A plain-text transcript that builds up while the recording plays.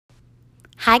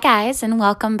Hi guys, and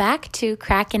welcome back to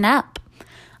Cracking Up.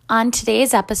 On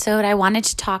today's episode, I wanted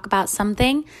to talk about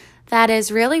something that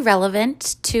is really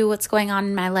relevant to what's going on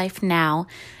in my life now.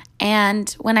 And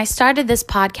when I started this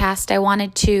podcast, I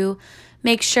wanted to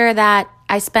make sure that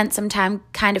I spent some time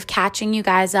kind of catching you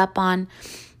guys up on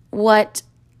what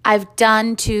I've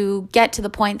done to get to the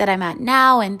point that I'm at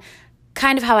now and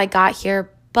kind of how I got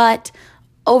here. But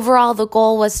overall, the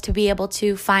goal was to be able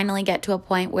to finally get to a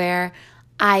point where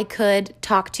I could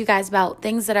talk to you guys about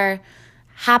things that are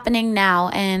happening now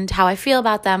and how I feel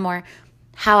about them or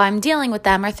how I'm dealing with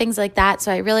them or things like that.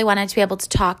 So I really wanted to be able to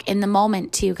talk in the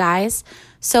moment to you guys.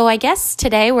 So I guess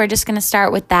today we're just going to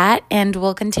start with that and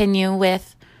we'll continue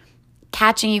with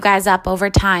catching you guys up over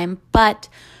time. But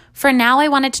for now, I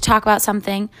wanted to talk about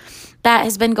something that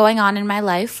has been going on in my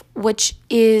life, which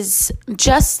is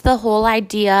just the whole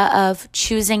idea of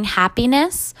choosing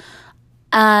happiness.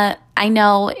 I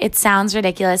know it sounds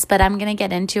ridiculous, but I'm going to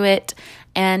get into it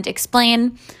and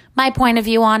explain my point of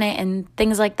view on it and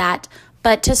things like that.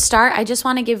 But to start, I just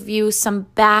want to give you some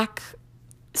back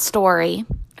story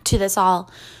to this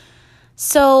all.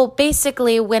 So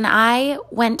basically, when I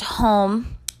went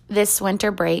home this winter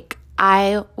break,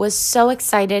 I was so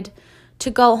excited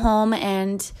to go home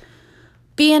and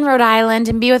be in Rhode Island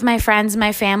and be with my friends and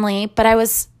my family, but I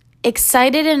was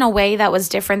excited in a way that was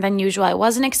different than usual. I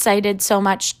wasn't excited so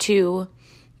much to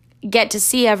get to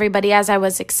see everybody as I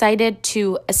was excited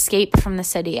to escape from the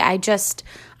city. I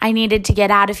needed to get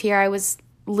out of here. I was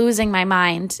losing my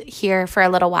mind here for a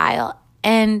little while.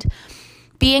 And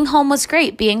being home was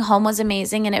great. Being home was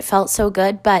amazing and it felt so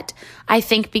good. But I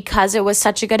think because it was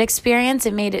such a good experience,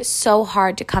 it made it so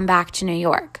hard to come back to New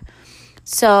York.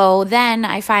 So then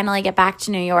I finally get back to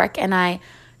New York and I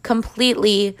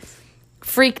completely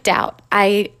freaked out.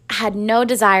 I had no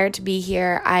desire to be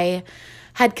here. I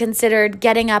had considered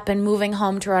getting up and moving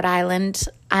home to Rhode Island.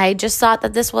 I just thought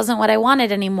that this wasn't what I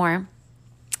wanted anymore.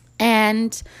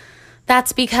 And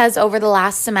that's because over the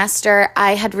last semester,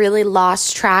 I had really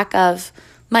lost track of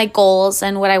my goals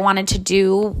and what I wanted to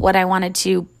do, what I wanted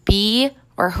to be,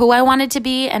 or who I wanted to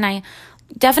be. And I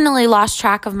definitely lost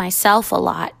track of myself a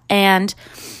lot. And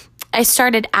I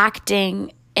started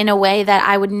acting in a way that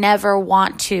I would never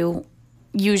want to.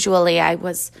 Usually I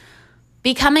was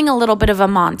becoming a little bit of a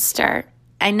monster.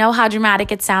 I know how dramatic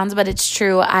it sounds, but it's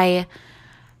true. I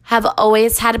have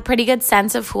always had a pretty good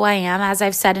sense of who I am, as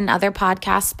I've said in other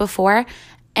podcasts before.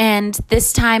 And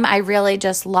this time I really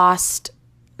just lost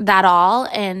that all.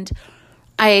 And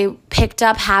I picked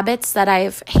up habits that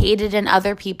I've hated in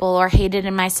other people or hated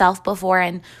in myself before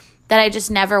and that I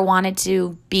just never wanted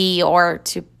to be or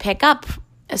to pick up.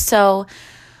 So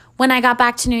when I got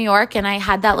back to New York and I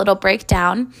had that little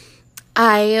breakdown,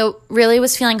 I really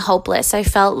was feeling hopeless. I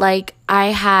felt like I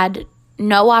had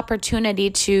no opportunity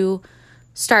to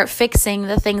start fixing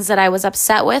the things that I was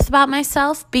upset with about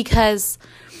myself because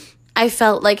I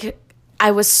felt like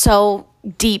I was so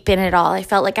deep in it all. I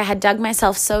felt like I had dug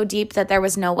myself so deep that there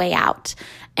was no way out.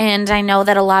 And I know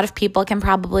that a lot of people can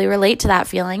probably relate to that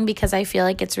feeling because I feel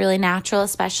like it's really natural,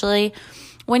 especially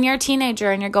when you're a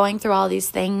teenager and you're going through all these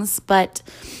things. But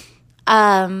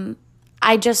I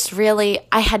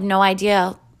had no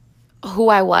idea who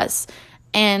I was.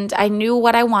 And I knew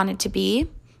what I wanted to be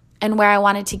and where I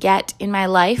wanted to get in my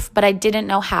life, but I didn't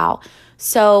know how.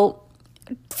 So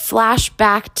flash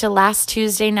back to last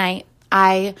Tuesday night,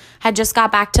 I had just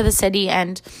got back to the city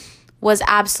and was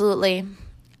absolutely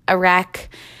a wreck.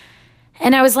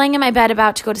 And I was laying in my bed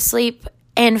about to go to sleep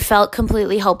and felt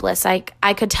completely hopeless. I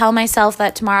could tell myself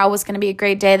that tomorrow was going to be a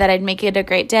great day, that I'd make it a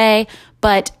great day,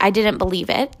 but I didn't believe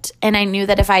it. And I knew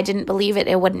that if I didn't believe it,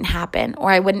 it wouldn't happen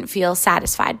or I wouldn't feel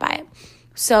satisfied by it.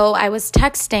 So I was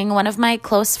texting one of my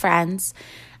close friends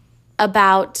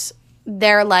about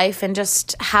their life and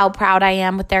just how proud I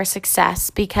am with their success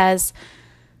because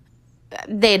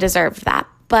they deserved that.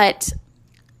 But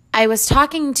I was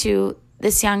talking to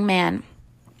this young man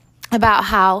about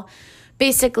how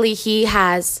basically he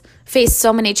has faced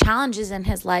so many challenges in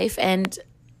his life and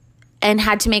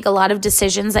had to make a lot of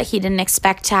decisions that he didn't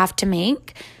expect to have to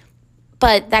make,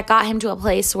 but that got him to a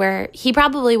place where he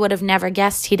probably would have never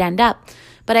guessed he'd end up.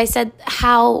 But I said,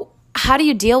 how do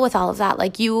you deal with all of that?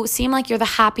 Like, you seem like you're the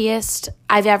happiest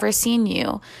I've ever seen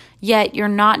you, yet you're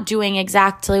not doing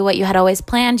exactly what you had always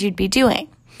planned you'd be doing.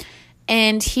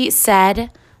 And he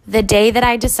said, the day that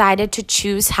I decided to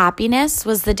choose happiness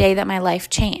was the day that my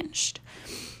life changed.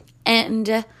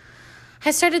 And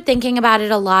I started thinking about it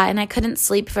a lot and I couldn't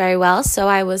sleep very well. So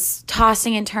I was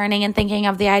tossing and turning and thinking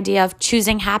of the idea of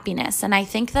choosing happiness. And I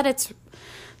think that it's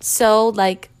so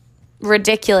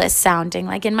ridiculous sounding.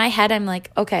 Like in my head, I'm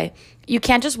like, okay, you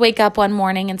can't just wake up one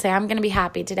morning and say, I'm going to be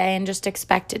happy today and just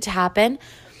expect it to happen.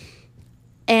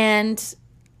 And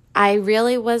I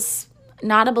really was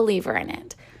not a believer in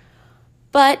it.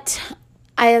 But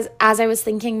as I was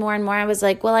thinking more and more, I was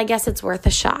like, well, I guess it's worth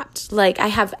a shot. Like, I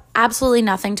have absolutely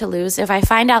nothing to lose. If I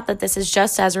find out that this is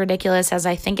just as ridiculous as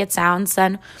I think it sounds,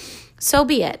 then so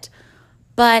be it.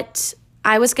 But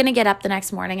I was going to get up the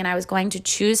next morning and I was going to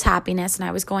choose happiness, and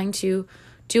I was going to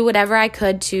do whatever I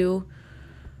could to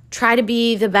try to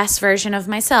be the best version of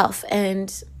myself.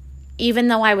 And even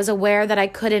though I was aware that I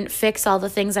couldn't fix all the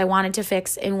things I wanted to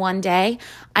fix in one day,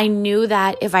 I knew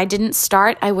that if I didn't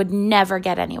start, I would never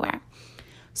get anywhere.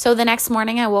 So the next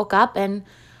morning I woke up and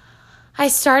I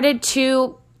started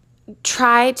to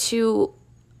try to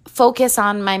focus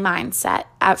on my mindset.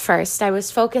 At first, I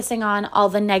was focusing on all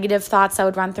the negative thoughts that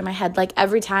would run through my head. Like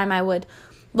every time I would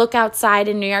look outside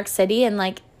in New York City, and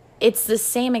like it's the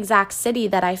same exact city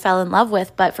that I fell in love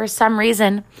with, but for some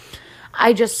reason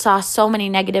I just saw so many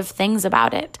negative things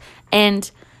about it.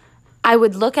 And I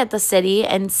would look at the city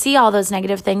and see all those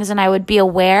negative things, and I would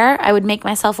make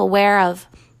myself aware of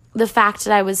the fact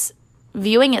that I was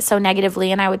viewing it so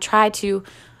negatively, and I would try to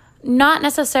not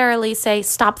necessarily say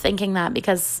stop thinking that,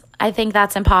 because I think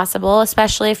that's impossible,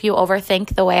 especially if you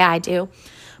overthink the way I do.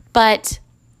 But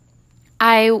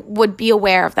I would be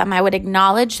aware of them. I would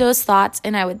acknowledge those thoughts,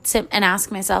 and I would sit and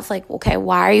ask myself, like, okay,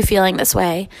 why are you feeling this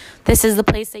way? This is the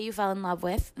place that you fell in love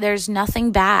with. There's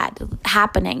nothing bad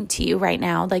happening to you right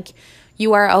now. Like,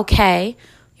 you are okay.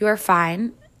 You are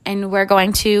fine. And we're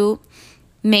going to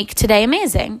make today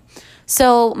amazing.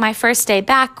 So my first day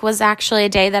back was actually a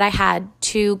day that I had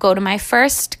to go to my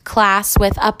first class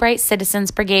with Upright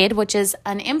Citizens Brigade, which is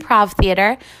an improv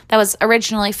theater that was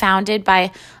originally founded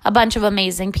by a bunch of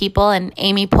amazing people, and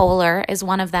Amy Poehler is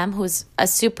one of them, who's a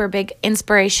super big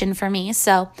inspiration for me.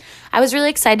 So I was really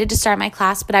excited to start my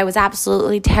class, but I was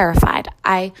absolutely terrified.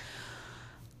 I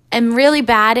am really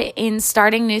bad in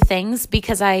starting new things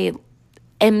because I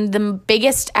am the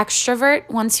biggest extrovert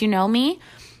once you know me.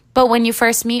 But when you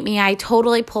first meet me, I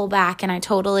totally pull back and I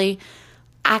totally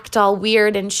act all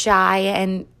weird and shy,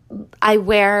 and I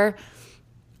wear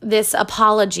this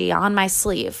apology on my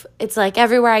sleeve. It's like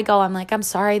everywhere I go, I'm like, I'm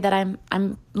sorry that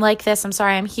I'm like this. I'm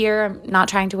sorry I'm here. I'm not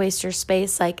trying to waste your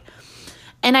space.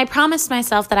 And I promised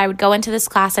myself that I would go into this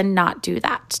class and not do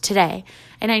that today.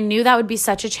 And I knew that would be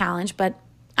such a challenge, but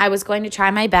I was going to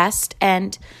try my best.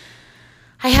 And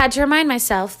I had to remind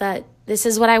myself that this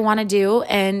is what I want to do,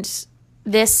 and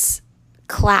this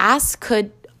class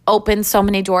could open so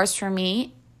many doors for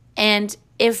me. And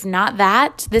if not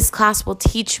that, this class will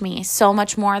teach me so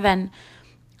much more than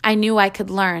I knew I could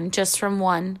learn just from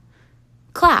one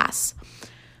class.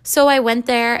 So I went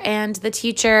there, and the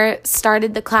teacher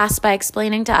started the class by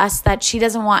explaining to us that she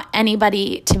doesn't want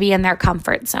anybody to be in their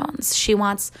comfort zones. She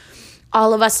wants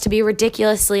all of us to be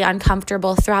ridiculously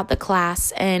uncomfortable throughout the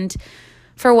class. And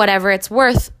for whatever it's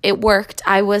worth, it worked.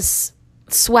 I was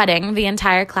sweating the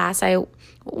entire class. I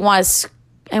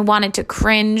wanted to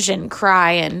cringe and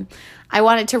cry, and I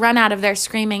wanted to run out of there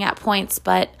screaming at points,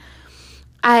 but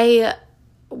I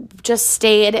just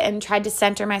stayed and tried to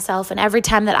center myself. And every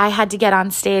time that I had to get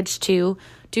on stage to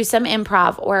do some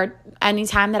improv, or any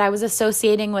time that I was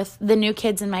associating with the new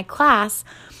kids in my class,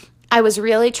 I was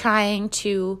really trying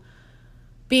to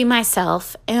be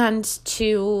myself and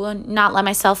to not let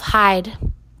myself hide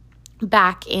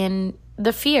back in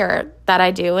the fear that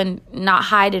I do, and not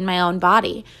hide in my own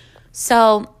body.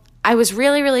 So I was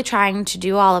really, really trying to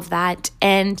do all of that.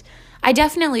 And I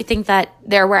definitely think that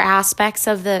there were aspects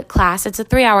of the class. It's a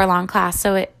 3-hour long class,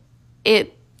 so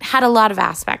it had a lot of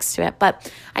aspects to it.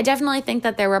 But I definitely think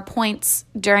that there were points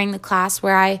during the class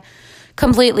where I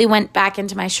completely went back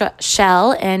into my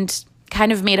shell and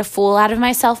kind of made a fool out of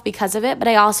myself because of it. But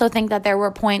I also think that there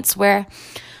were points where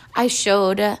I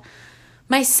showed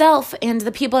myself and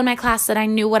the people in my class that I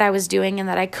knew what I was doing, and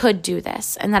that I could do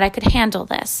this, and that I could handle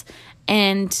this.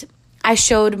 And I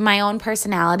showed my own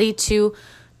personality to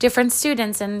different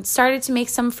students and started to make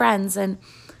some friends. And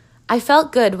I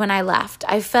felt good when I left.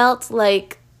 I felt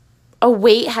like a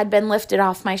weight had been lifted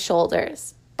off my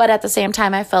shoulders. But at the same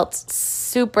time, I felt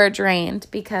super drained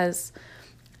because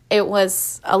it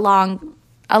was a long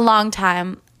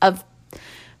time of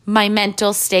my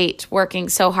mental state working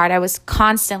so hard. I was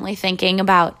constantly thinking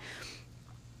about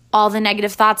all the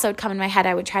negative thoughts that would come in my head.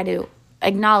 I would try to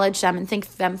acknowledge them and think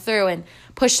them through and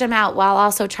push them out, while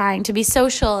also trying to be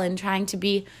social and trying to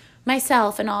be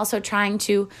myself, and also trying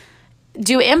to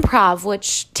do improv,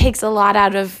 which takes a lot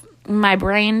out of my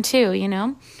brain too, you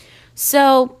know?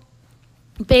 So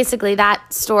basically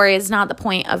that story is not the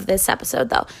point of this episode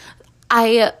though.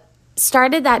 I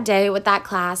started that day with that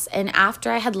class, and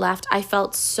after I had left, I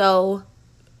felt so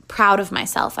proud of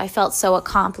myself. I felt so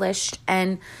accomplished,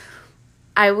 and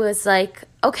I was like,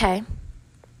 okay,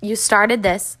 you started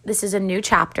this. This is a new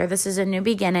chapter. This is a new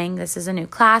beginning. This is a new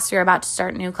class. You're about to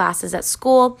start new classes at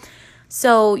school,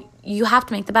 so you have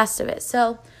to make the best of it.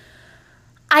 So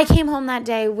I came home that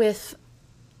day with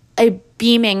a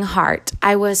beaming heart.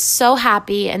 I was so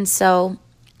happy and so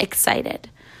excited.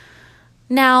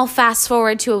 Now, fast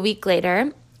forward to a week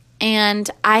later, and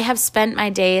I have spent my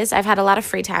days, I've had a lot of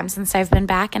free time since I've been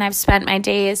back, and I've spent my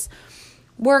days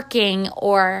working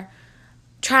or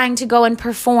trying to go and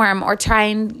perform or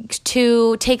trying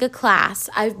to take a class.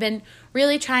 I've been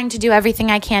really trying to do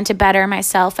everything I can to better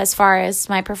myself as far as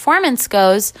my performance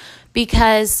goes,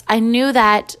 because I knew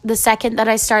that the second that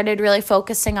I started really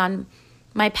focusing on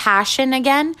my passion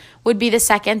again would be the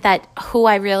second that who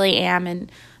I really am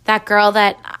and that girl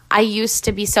that I used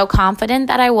to be so confident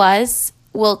that I was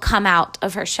will come out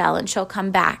of her shell and she'll come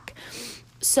back.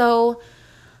 So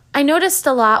I noticed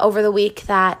a lot over the week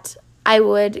that I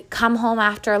would come home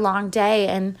after a long day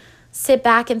and sit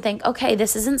back and think, okay,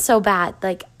 this isn't so bad.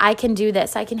 Like, I can do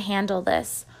this. I can handle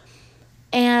this.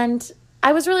 And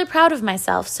I was really proud of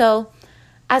myself. So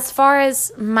as far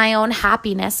as my own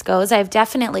happiness goes, I've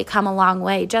definitely come a long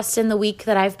way just in the week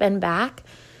that I've been back.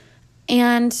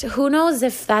 And who knows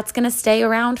if that's going to stay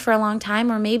around for a long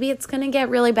time, or maybe it's going to get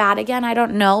really bad again. I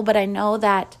don't know, but I know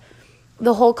that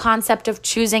the whole concept of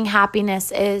choosing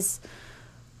happiness is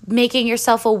making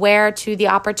yourself aware to the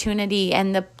opportunity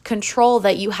and the control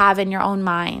that you have in your own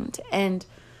mind, and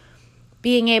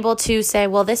being able to say,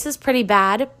 well, this is pretty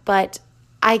bad, but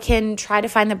I can try to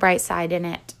find the bright side in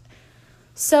it.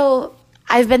 So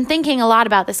I've been thinking a lot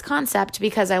about this concept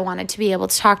because I wanted to be able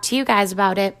to talk to you guys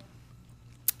about it.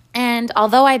 And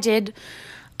although I did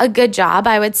a good job,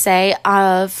 I would say,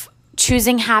 of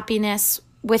choosing happiness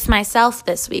with myself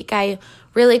this week, I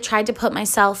really tried to put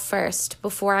myself first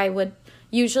before I would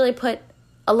usually put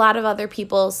a lot of other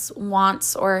people's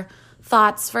wants or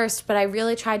thoughts first, but I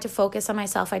really tried to focus on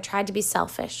myself. I tried to be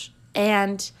selfish.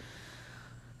 And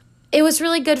it was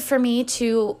really good for me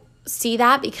to see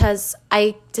that, because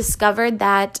I discovered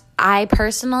that I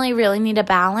personally really need a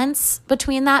balance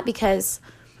between that, because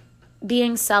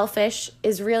being selfish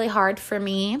is really hard for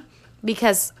me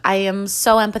because I am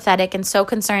so empathetic and so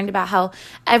concerned about how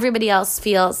everybody else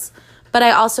feels, but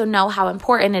I also know how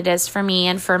important it is for me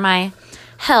and for my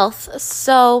health.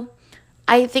 So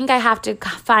I think I have to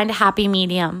find a happy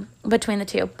medium between the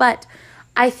two. But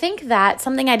I think that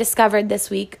something I discovered this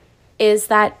week is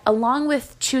that along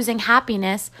with choosing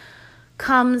happiness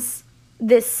comes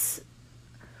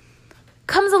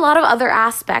a lot of other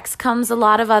aspects, comes a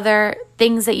lot of other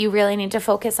things that you really need to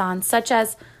focus on, such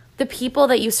as the people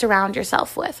that you surround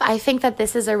yourself with. I think that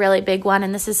this is a really big one,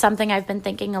 and this is something I've been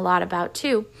thinking a lot about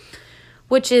too,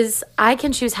 which is I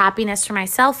can choose happiness for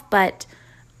myself, but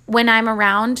when I'm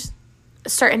around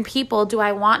certain people, do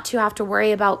I want to have to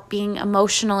worry about being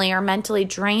emotionally or mentally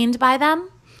drained by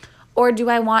them? Or do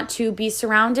I want to be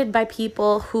surrounded by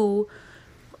people who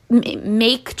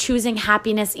make choosing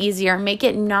happiness easier, make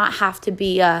it not have to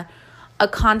be a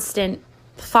constant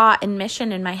thought and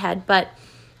mission in my head, but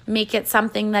make it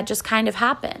something that just kind of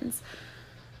happens?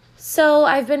 So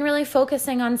I've been really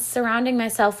focusing on surrounding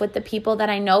myself with the people that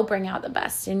I know bring out the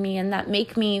best in me and that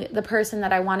make me the person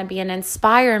that I want to be and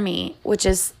inspire me, which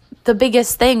is the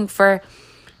biggest thing for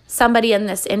somebody in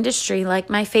this industry. Like,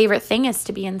 my favorite thing is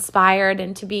to be inspired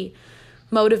and to be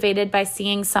motivated by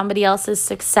seeing somebody else's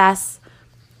success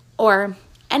or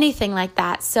anything like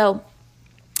that. So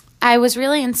I was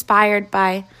really inspired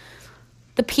by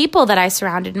the people that I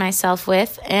surrounded myself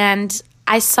with, and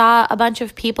I saw a bunch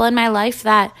of people in my life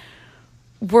that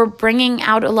were bringing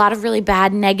out a lot of really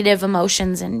bad negative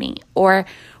emotions in me, or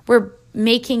were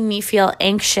making me feel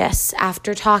anxious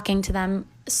after talking to them.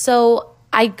 So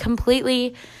I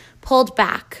completely pulled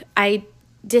back. I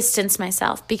distanced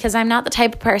myself because I'm not the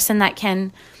type of person that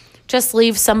can just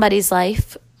leave somebody's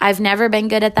life. I've never been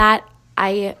good at that.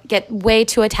 I get way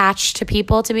too attached to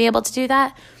people to be able to do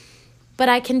that. But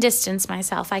I can distance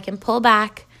myself. I can pull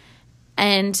back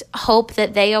and hope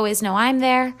that they always know I'm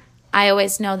there. I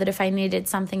always know that if I needed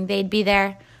something, they'd be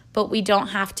there. But we don't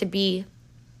have to be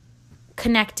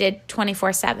connected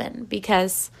 24/7,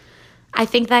 because I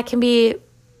think that can be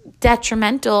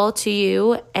detrimental to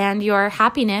you and your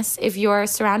happiness if you're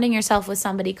surrounding yourself with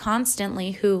somebody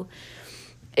constantly who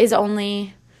is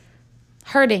only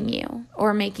hurting you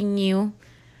or making you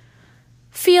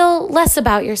feel less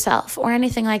about yourself or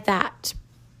anything like that.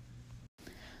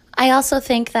 I also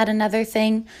think that another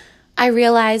thing I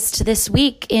realized this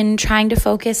week in trying to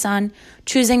focus on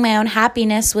choosing my own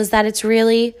happiness was that it's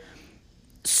really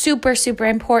super, super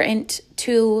important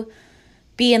to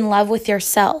be in love with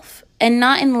yourself. And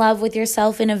not in love with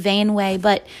yourself in a vain way,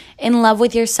 but in love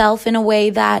with yourself in a way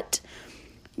that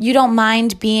you don't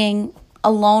mind being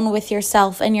alone with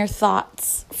yourself and your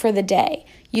thoughts for the day.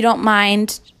 You don't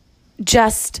mind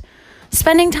just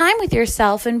spending time with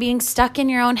yourself and being stuck in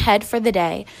your own head for the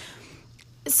day.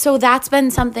 So that's been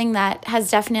something that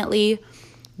has definitely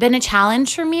been a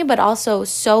challenge for me, but also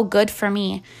so good for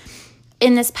me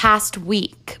in this past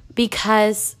week,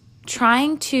 because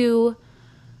trying to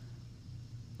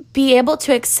be able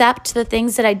to accept the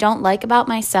things that I don't like about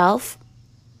myself,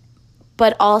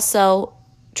 but also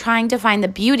trying to find the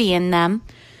beauty in them,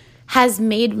 has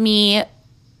made me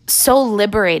so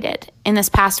liberated in this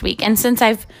past week. And since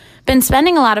I've been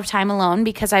spending a lot of time alone,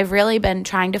 because I've really been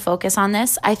trying to focus on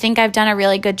this, I think I've done a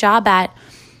really good job at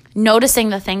noticing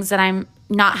the things that I'm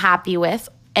not happy with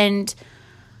and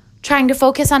trying to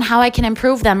focus on how I can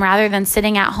improve them, rather than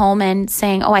sitting at home and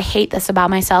saying, oh, I hate this about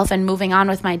myself, and moving on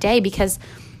with my day, because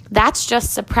that's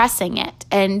just suppressing it.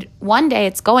 And one day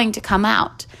it's going to come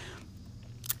out.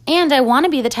 And I want to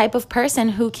be the type of person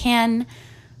who can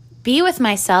be with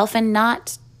myself and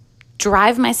not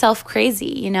drive myself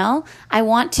crazy, I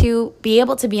want to be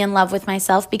able to be in love with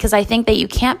myself, because I think that you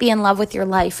can't be in love with your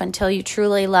life until you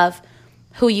truly love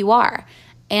who you are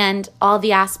and all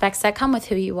the aspects that come with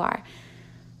who you are.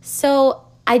 So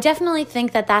I definitely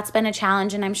think that that's been a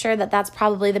challenge, and I'm sure that that's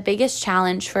probably the biggest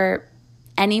challenge for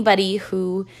anybody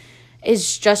who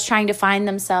is just trying to find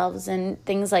themselves and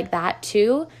things like that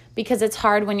too, because it's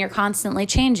hard when you're constantly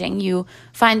changing. You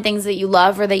find things that you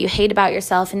love or that you hate about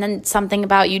yourself, and then something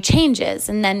about you changes,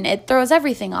 and then it throws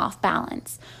everything off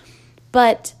balance.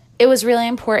 But it was really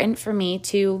important for me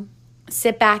to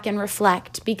sit back and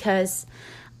reflect, because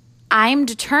I'm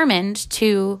determined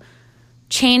to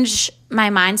change my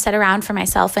mindset around for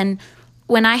myself. And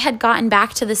when I had gotten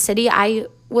back to the city, I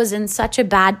was in such a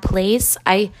bad place.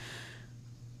 I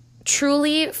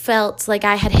truly felt like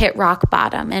I had hit rock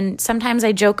bottom. And sometimes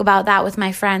I joke about that with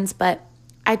my friends, but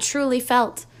I truly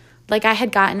felt like I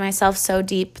had gotten myself so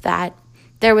deep that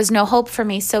there was no hope for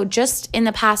me. So just in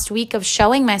the past week of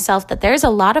showing myself that there's a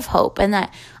lot of hope, and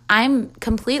that I'm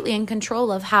completely in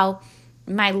control of how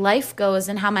my life goes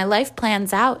and how my life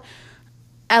plans out,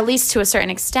 at least to a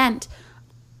certain extent,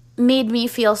 made me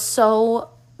feel so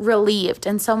relieved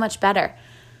and so much better.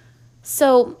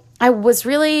 So I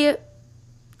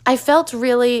felt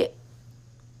really,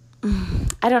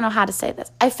 I don't know how to say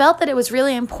this. I felt that it was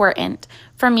really important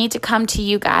for me to come to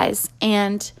you guys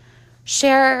and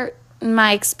share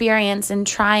my experience in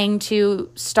trying to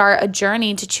start a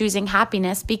journey to choosing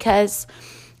happiness, because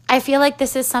I feel like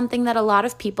this is something that a lot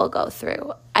of people go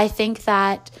through. I think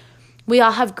that we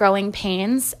all have growing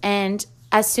pains, and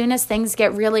as soon as things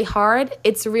get really hard,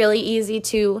 it's really easy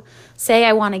to say,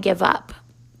 I want to give up.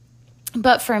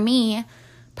 But for me,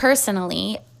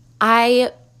 personally,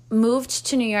 I moved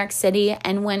to New York City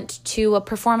and went to a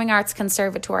performing arts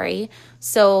conservatory.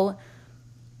 So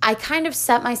I kind of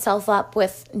set myself up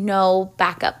with no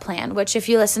backup plan, which if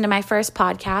you listen to my first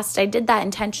podcast, I did that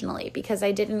intentionally, because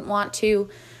I didn't want to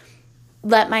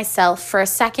let myself for a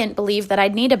second believe that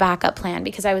I'd need a backup plan,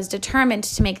 because I was determined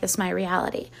to make this my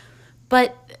reality.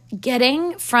 But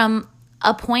getting from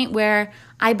a point where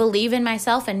I believe in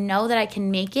myself and know that I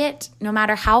can make it no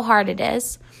matter how hard it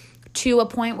is, to a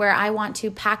point where I want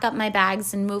to pack up my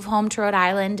bags and move home to Rhode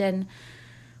Island and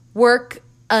work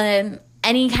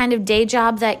any kind of day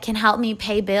job that can help me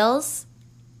pay bills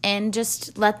and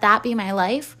just let that be my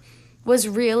life, was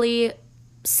really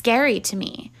scary to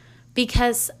me,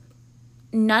 because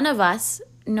none of us,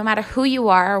 no matter who you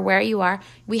are or where you are,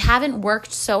 we haven't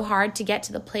worked so hard to get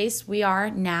to the place we are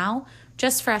now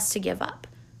just for us to give up.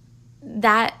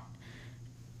 That,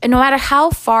 no matter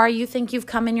how far you think you've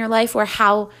come in your life or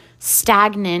how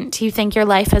stagnant you think your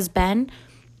life has been,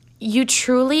 you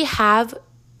truly have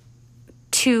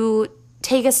to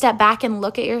take a step back and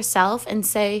look at yourself and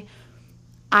say,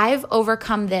 I've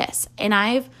overcome this, and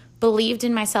I've believed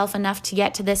in myself enough to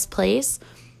get to this place.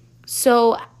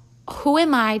 So who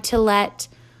am I to let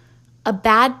a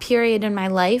bad period in my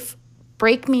life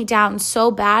break me down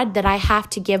so bad that I have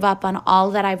to give up on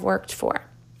all that I've worked for?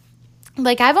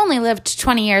 Like, I've only lived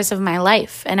 20 years of my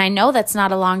life, and I know that's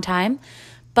not a long time,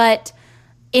 but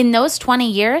in those 20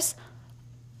 years,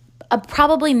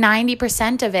 probably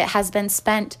 90% of it has been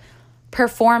spent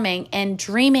performing and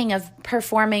dreaming of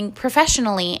performing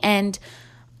professionally and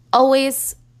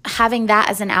always having that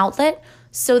as an outlet.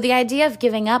 So the idea of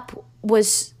giving up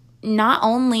was not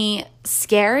only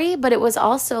scary, but it was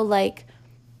also like,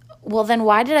 well, then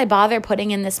why did I bother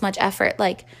putting in this much effort?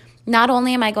 Like, not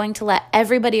only am I going to let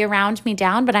everybody around me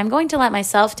down, but I'm going to let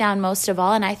myself down most of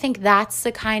all. And I think that's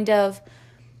the kind of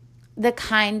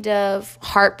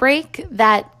heartbreak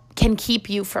that can keep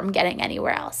you from getting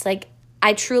anywhere else. Like,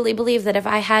 I truly believe that if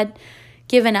I had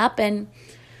given up and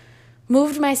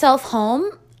moved myself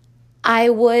home, I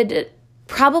would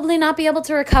probably not be able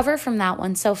to recover from that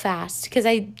one so fast, because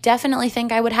I definitely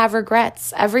think I would have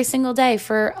regrets every single day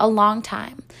for a long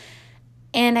time.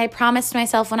 And I promised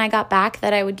myself when I got back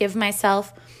that I would give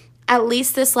myself at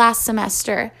least this last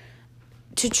semester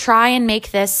to try and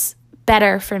make this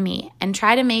better for me and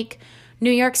try to make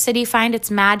New York City find its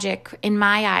magic in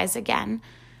my eyes again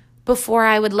before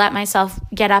I would let myself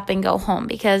get up and go home,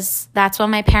 because that's what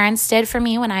my parents did for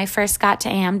me when I first got to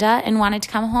AMDA and wanted to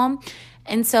come home.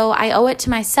 And so I owe it to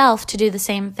myself to do the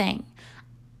same thing,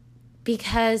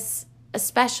 because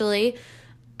especially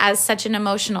as such an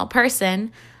emotional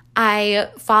person, I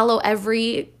follow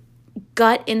every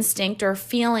gut instinct or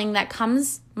feeling that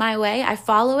comes my way. I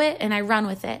follow it and I run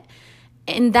with it.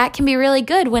 And that can be really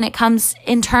good when it comes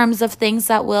in terms of things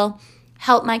that will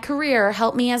help my career, or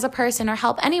help me as a person, or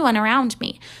help anyone around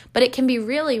me. But it can be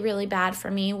really, really bad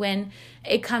for me when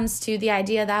it comes to the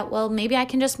idea that, well, maybe I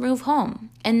can just move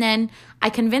home. And then I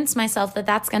convince myself that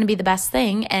that's going to be the best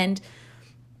thing. And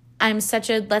I'm such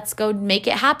a let's go make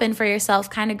it happen for yourself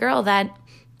kind of girl that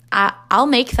I'll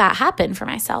make that happen for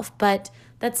myself. But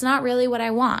that's not really what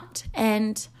I want.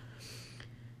 And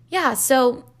yeah,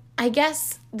 so I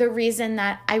guess the reason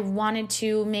that I wanted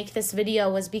to make this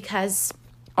video was because,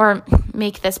 or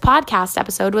make this podcast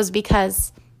episode, was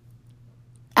because,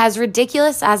 as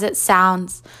ridiculous as it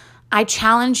sounds, I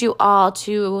challenge you all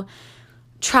to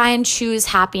try and choose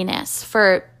happiness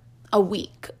for a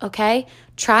week, okay?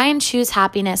 Try and choose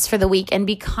happiness for the week and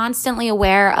be constantly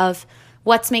aware of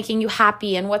what's making you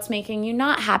happy and what's making you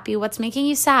not happy, what's making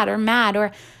you sad or mad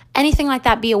or anything like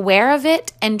that. Be aware of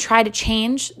it and try to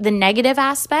change the negative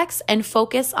aspects and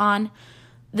focus on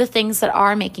the things that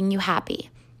are making you happy,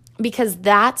 because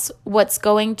that's what's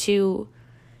going to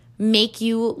make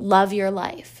you love your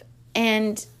life.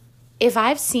 And if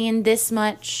I've seen this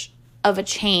much of a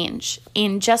change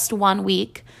in just 1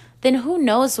 week, then who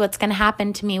knows what's going to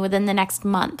happen to me within the next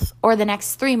month or the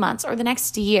next 3 months or the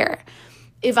next year.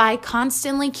 If I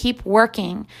constantly keep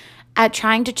working at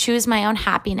trying to choose my own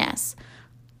happiness,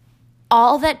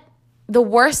 the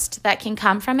worst that can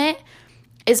come from it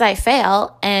is I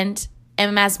fail and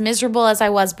am as miserable as I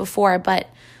was before. But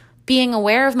being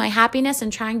aware of my happiness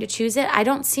and trying to choose it, I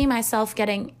don't see myself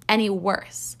getting any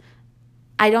worse.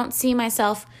 I don't see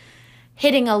myself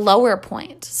hitting a lower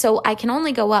point. So I can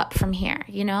only go up from here,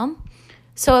 you know?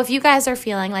 So if you guys are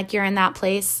feeling like you're in that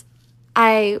place,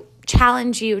 I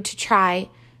challenge you to try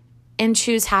and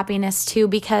choose happiness too,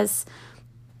 because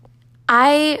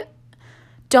I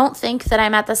don't think that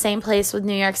I'm at the same place with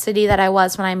New York City that I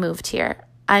was when I moved here.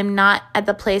 I'm not at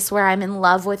the place where I'm in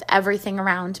love with everything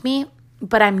around me,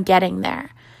 but I'm getting there.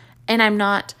 And I'm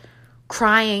not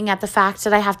crying at the fact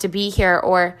that I have to be here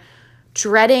or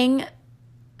dreading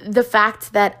the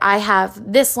fact that I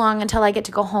have this long until I get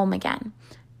to go home again.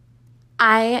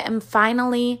 I am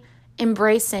finally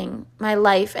embracing my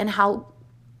life and how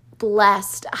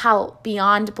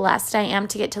beyond blessed I am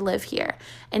to get to live here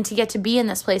and to get to be in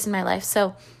this place in my life.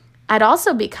 So I'd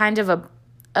also be kind of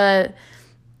I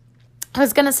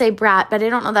was going to say brat, but I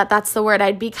don't know that that's the word.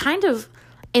 I'd be kind of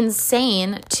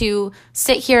insane to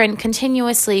sit here and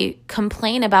continuously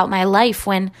complain about my life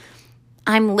when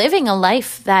I'm living a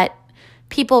life that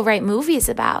people write movies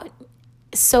about.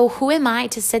 So who am I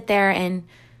to sit there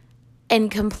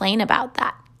and complain about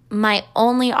that? My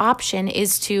only option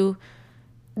is to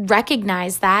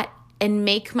recognize that and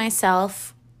make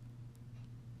myself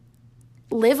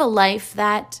live a life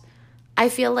that I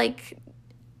feel like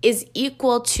is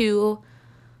equal to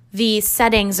the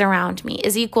settings around me,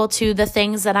 is equal to the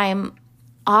things that I'm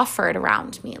offered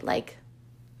around me, like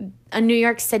a New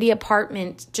York City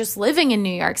apartment, just living in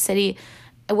New York City,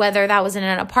 whether that was in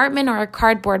an apartment or a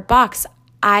cardboard box.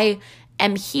 I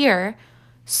am here,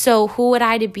 so who would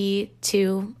I to be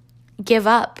to give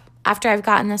up after I've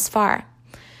gotten this far?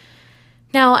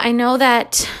 Now, I know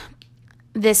that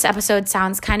this episode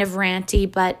sounds kind of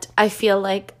ranty, but I feel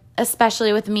like,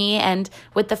 especially with me and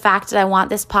with the fact that I want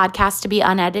this podcast to be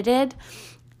unedited,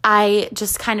 I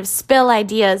just kind of spill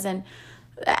ideas and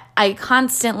I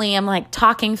constantly am like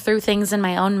talking through things in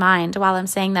my own mind while I'm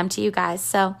saying them to you guys.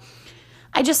 So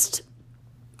I just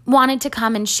wanted to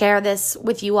come and share this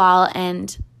with you all.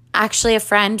 And actually, a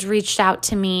friend reached out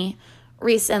to me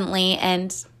recently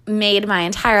and made my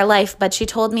entire life, but she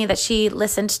told me that she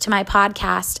listened to my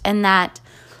podcast and that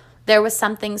there was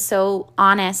something so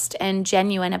honest and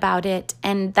genuine about it.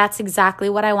 And that's exactly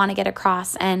what I want to get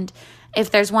across. And if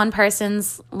there's one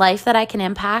person's life that I can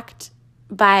impact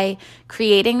by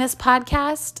creating this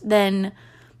podcast, then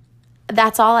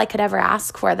that's all I could ever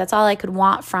ask for. That's all I could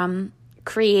want from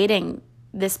creating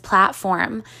this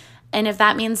platform. And if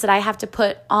that means that I have to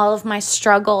put all of my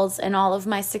struggles and all of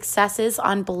my successes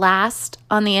on blast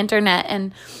on the internet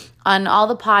and on all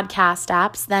the podcast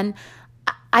apps, then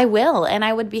I will, and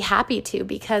I would be happy to,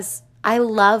 because I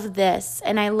love this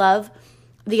and I love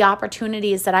the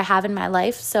opportunities that I have in my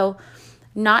life. So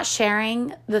not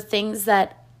sharing the things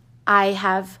that I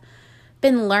have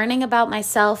been learning about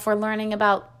myself or learning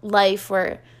about life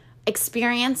or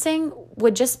experiencing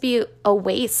would just be a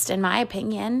waste, in my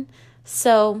opinion.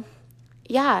 So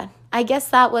yeah, I guess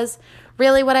that was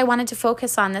really what I wanted to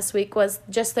focus on this week, was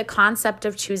just the concept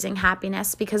of choosing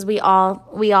happiness, because we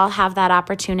all have that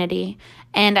opportunity.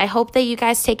 And I hope that you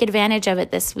guys take advantage of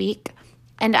it this week.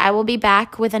 And I will be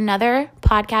back with another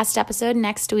podcast episode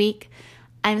next week.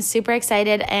 I'm super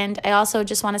excited. And I also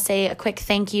just want to say a quick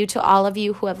thank you to all of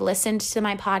you who have listened to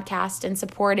my podcast and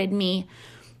supported me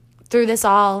through this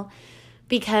all,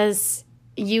 because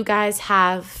you guys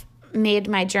have made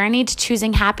my journey to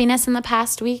choosing happiness in the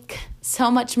past week so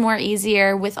much more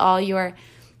easier with all your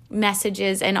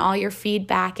messages and all your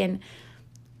feedback. And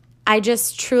I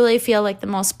just truly feel like the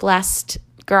most blessed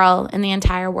girl in the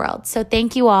entire world. So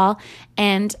thank you all.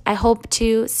 And I hope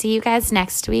to see you guys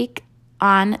next week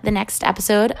on the next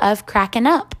episode of Crackin'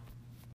 Up.